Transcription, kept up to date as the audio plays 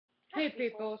Hey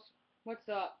peoples, what's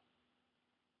up?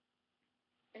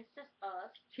 It's just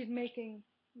us. She's making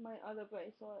my other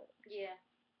bracelet. Yeah.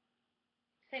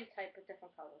 Same type but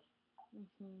different colors.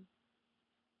 Mhm.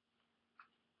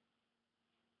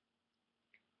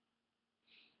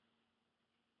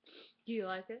 Do you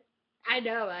like it? I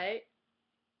know, right?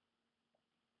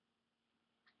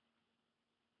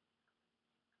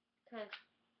 Cause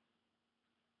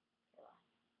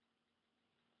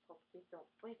hope these don't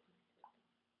break my system.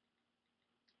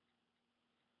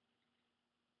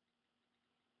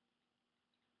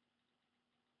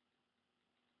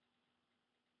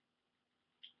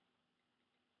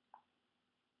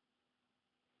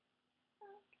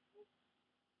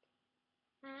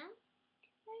 Hmm?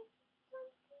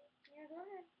 Yeah, go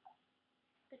ahead.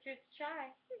 But you're shy.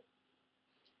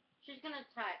 She's gonna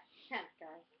type temp,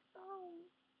 guys. Oh,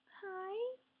 hi.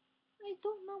 I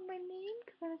don't know my name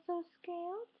because I'm so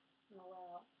scared.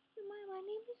 Noelle. My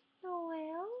name is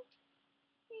Noel,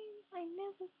 and I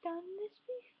never done this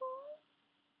before.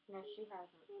 No, she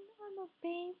hasn't. And I'm a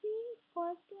baby,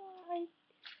 but I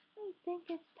think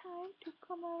it's time to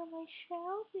come out of my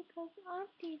shell because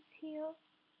Auntie's here.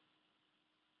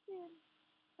 And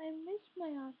I miss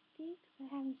my auntie because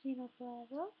I haven't seen her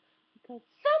forever because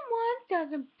someone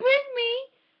doesn't bring me.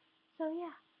 So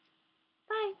yeah,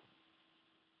 bye.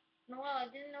 Noelle, I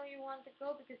didn't know you wanted to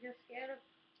go because you're scared of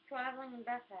traveling in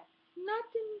backpacks.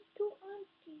 Nothing to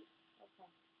auntie. Okay.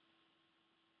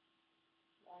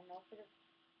 Well, I know for the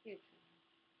future.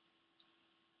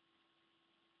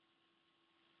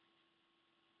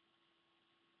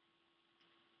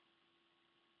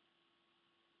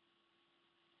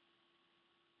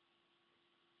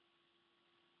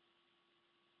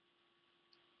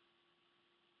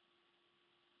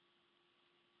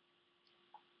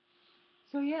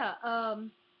 So yeah,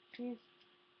 she's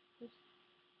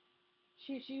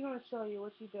she's gonna show you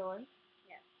what she's doing.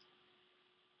 Yes.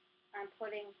 I'm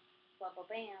putting rubber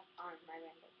bands on my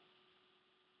rainbow.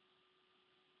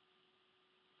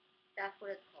 That's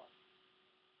what it's called.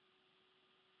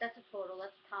 That's a turtle.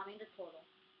 That's Tommy the turtle.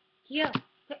 Yeah.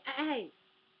 Hey.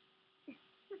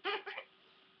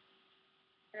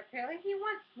 And apparently he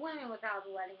went swimming without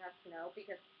letting us know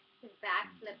because his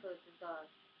back slippers is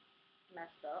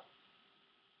messed up.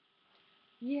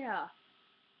 Yeah.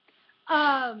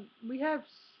 We have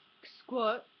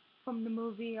Squirt from the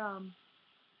movie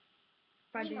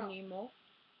Finding Nemo. Nemo.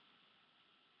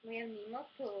 We have Nemo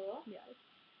too. Yes.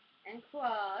 And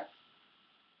Crush.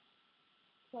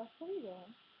 Plus, what are you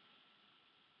doing?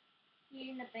 He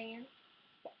in the band.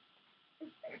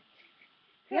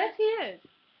 Yes, he is.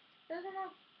 Doesn't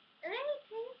have any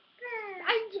taste good.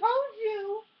 I told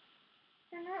you.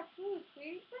 They're not food,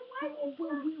 sweetie. But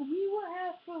why do you We will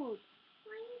have food.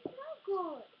 why do you smell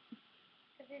good?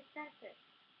 Because it's sensitive.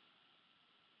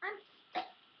 I'm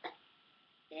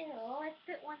ew, I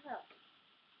spit one up.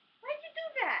 Why'd you do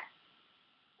that?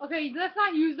 Okay, let's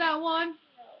not use that one.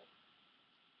 No.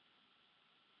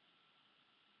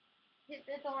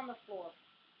 It's on the floor.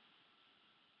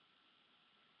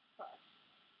 Crush.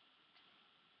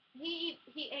 He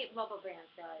ate rubber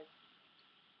bands, guys.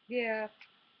 Yeah.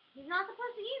 He's not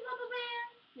supposed to eat rubber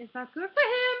bands. It's not good for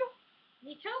him.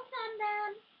 He choked on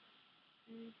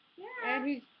them. Yeah. And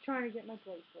he's trying to get my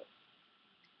bracelet.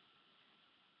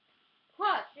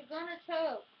 Crush, you're gonna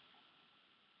choke.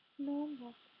 No, I'm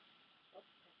not.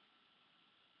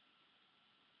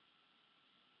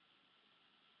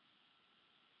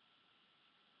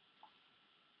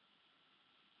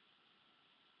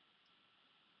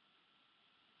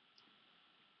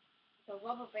 The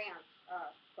rubber bands,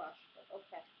 Crush, but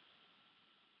okay.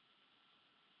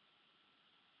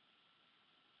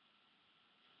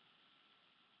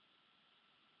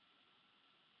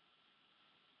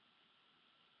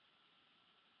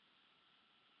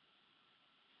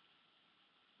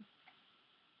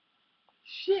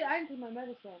 Shit, I didn't take my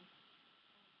medicine.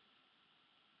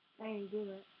 I didn't do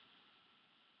it.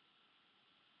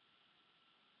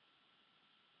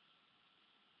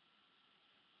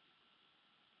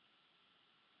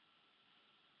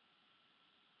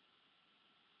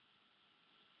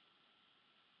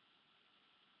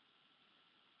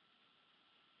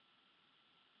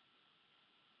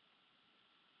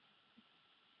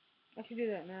 I should do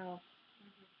that now.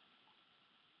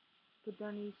 But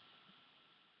then he's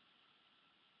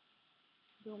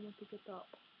don't want to get up.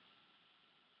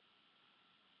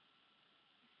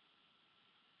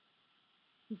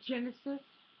 Genesis.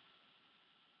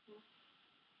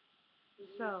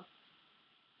 So,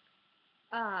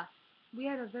 we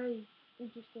had a very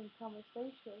interesting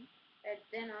conversation At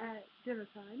dinner, at dinner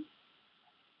time.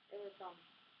 it was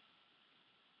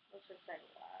let's just say,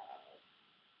 wow.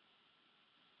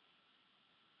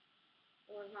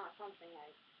 is not something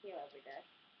I hear every day.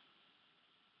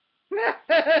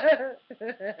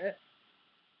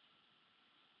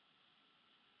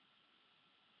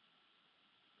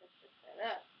 Let's just set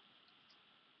up.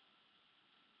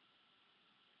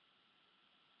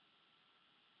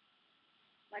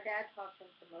 My dad talks of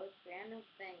the most random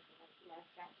things when my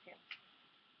friends here.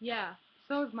 Yeah,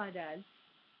 so is my dad.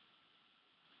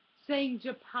 Saying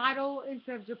Japato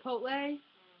instead of Chipotle.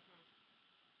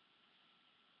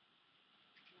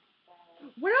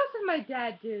 What else did my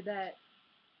dad do that?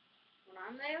 When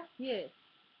I'm there, Yeah.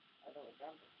 I don't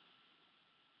remember.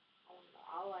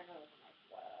 All I know is I'm like,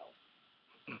 wow.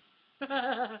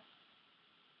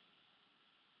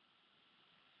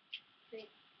 See,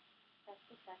 that's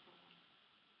the second one.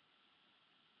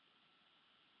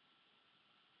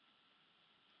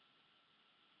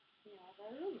 You know,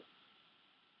 the room.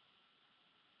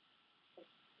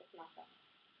 It's not that.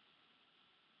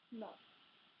 No.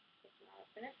 It's not a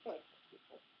finished choice for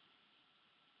people.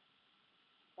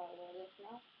 By the way, this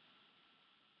now,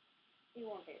 he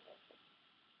won't be able to.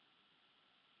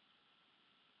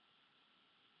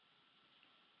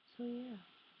 So yeah.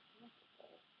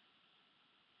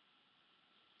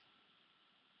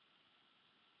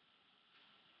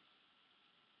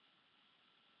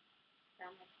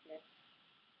 Down my split.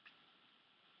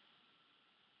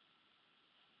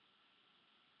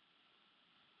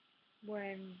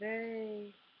 When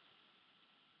they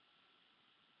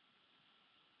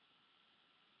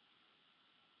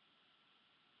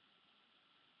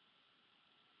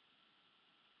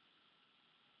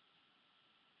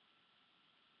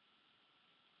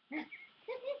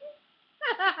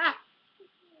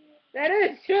That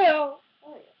is true. Oh,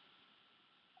 yeah.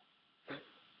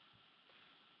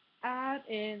 I'm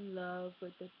in love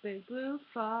with the big blue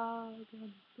fog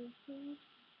and the big blue.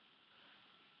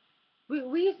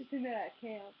 We used to sing that at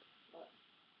camp. What?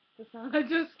 The song I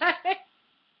just sang.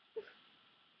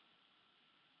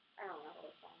 I don't know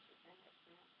what songs to sing. I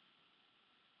can't.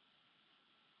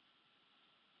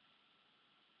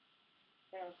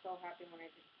 But I was so happy when I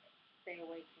did stay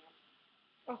away camp.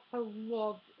 Oh, I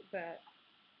loved that.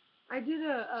 I did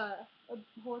a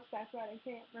horseback riding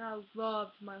camp, and I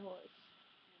loved my horse.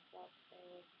 I thought stay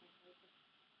away camp.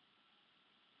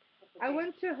 I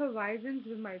went to Horizons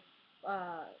with my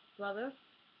brother,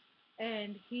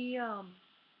 and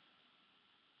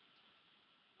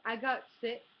I got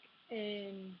sick,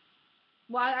 and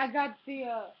well, I got the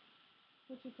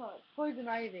what you call it, poison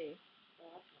ivy. Oh,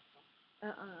 that's no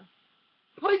fun.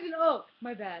 Poison oak.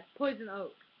 My bad. Poison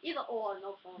oak. Either or,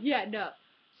 no fun. Yeah, no.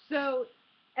 So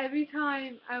every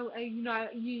time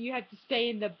you had to stay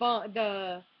in the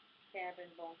Cabin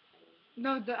bunk.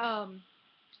 no the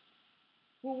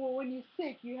well, when you're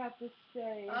sick you have to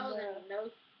stay in Oh, the the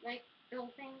nose, like,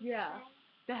 building yeah thing?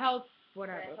 the health The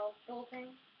whatever. health building?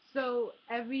 So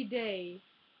every day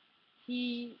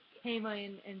he came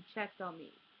in and checked on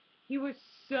me. He was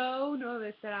so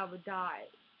nervous that I would die.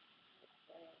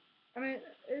 I mean,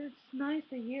 it's nice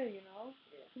to hear, you know.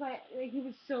 Yeah. 'Cause like, he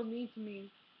was so mean to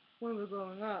me when we were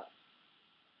growing up.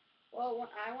 Well, when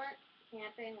I went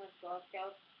camping with Girl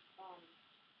Scouts,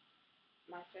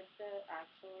 my sister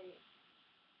actually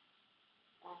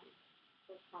um,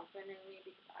 was comforting me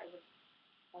because I was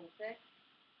homesick.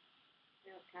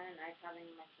 And it was kind of nice having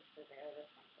my sister there to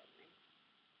comfort me.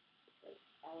 Because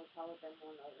I would probably been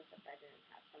more nervous if I didn't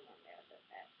have someone there that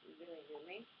actually really knew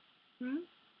me. Hmm.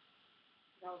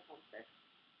 Because I was homesick.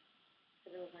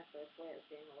 Because it was my first way of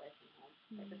being away from home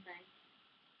type of thing.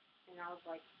 And I was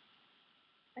like,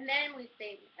 and then we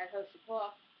stayed at Hershey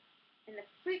Park, and the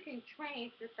freaking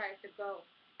train decided to go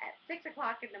at 6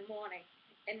 o'clock in the morning,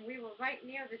 and we were right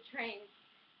near the train,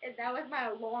 and that was my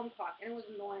alarm clock, and it was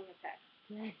annoying as heck.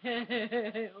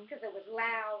 Because it was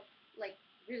loud, like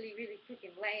really, really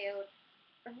freaking loud.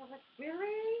 And I was like,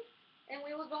 really? And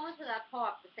we were going to that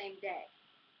park the same day.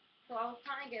 So I was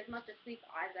trying to get as much of sleep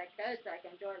as I could so I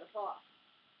could enjoy the park.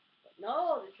 But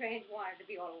no, the trains wanted to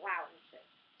be all loud and shit.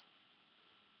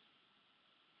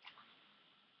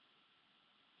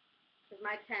 Because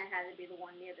my tent had to be the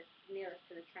one nearest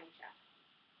to the train track.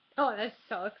 Oh, that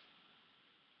sucks.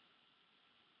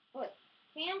 But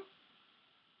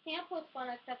camp was fun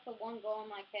except for one girl in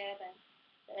my cabin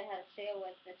that I had to share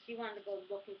with that she wanted to go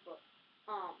looking for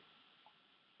um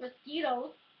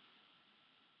mosquitoes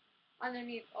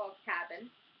underneath our cabin.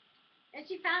 And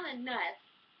she found a nest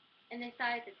and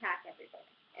decided to attack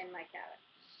everybody in my cabin.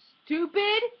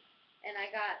 Stupid. And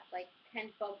I got like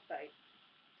 10 bug bites.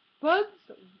 Bugs,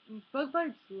 bug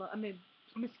bites. I mean,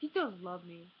 mosquitoes love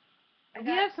me. I We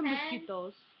got have some 10,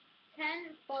 mosquitoes.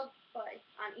 10 bug bites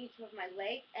on each of my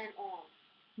leg and arm.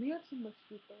 We have some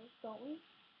mosquitoes, don't we?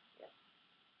 Yep.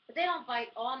 But they don't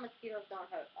bite. All mosquitoes don't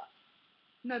hurt us.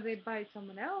 No, they bite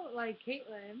someone else, like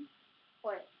Caitlin.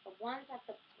 But the ones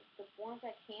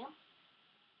at camp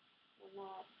were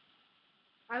not.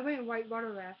 I went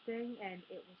whitewater rafting and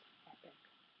it was epic.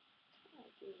 Oh,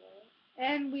 gee,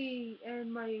 really?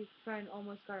 And my friend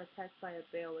almost got attacked by a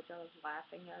bear, which I was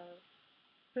laughing at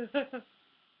her.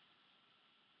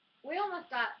 We almost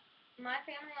got. My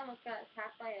family almost got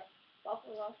attacked by a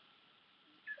buffalo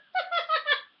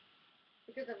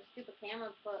because of a stupid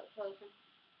camera posting.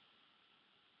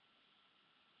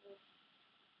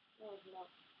 That was nuts.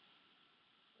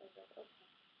 I was like, okay.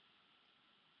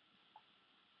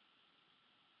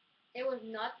 It was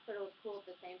nuts, but it was cool at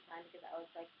the same time because I was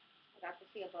like, I got to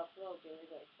see a buffalo really,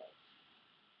 really close.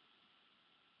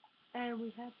 And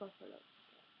we had buffalo.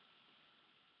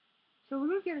 So we're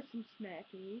gonna get us some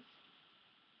snackies.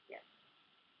 Yes.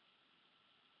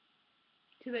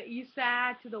 To the east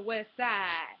side, to the west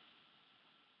side.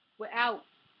 We're out.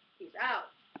 Peace out.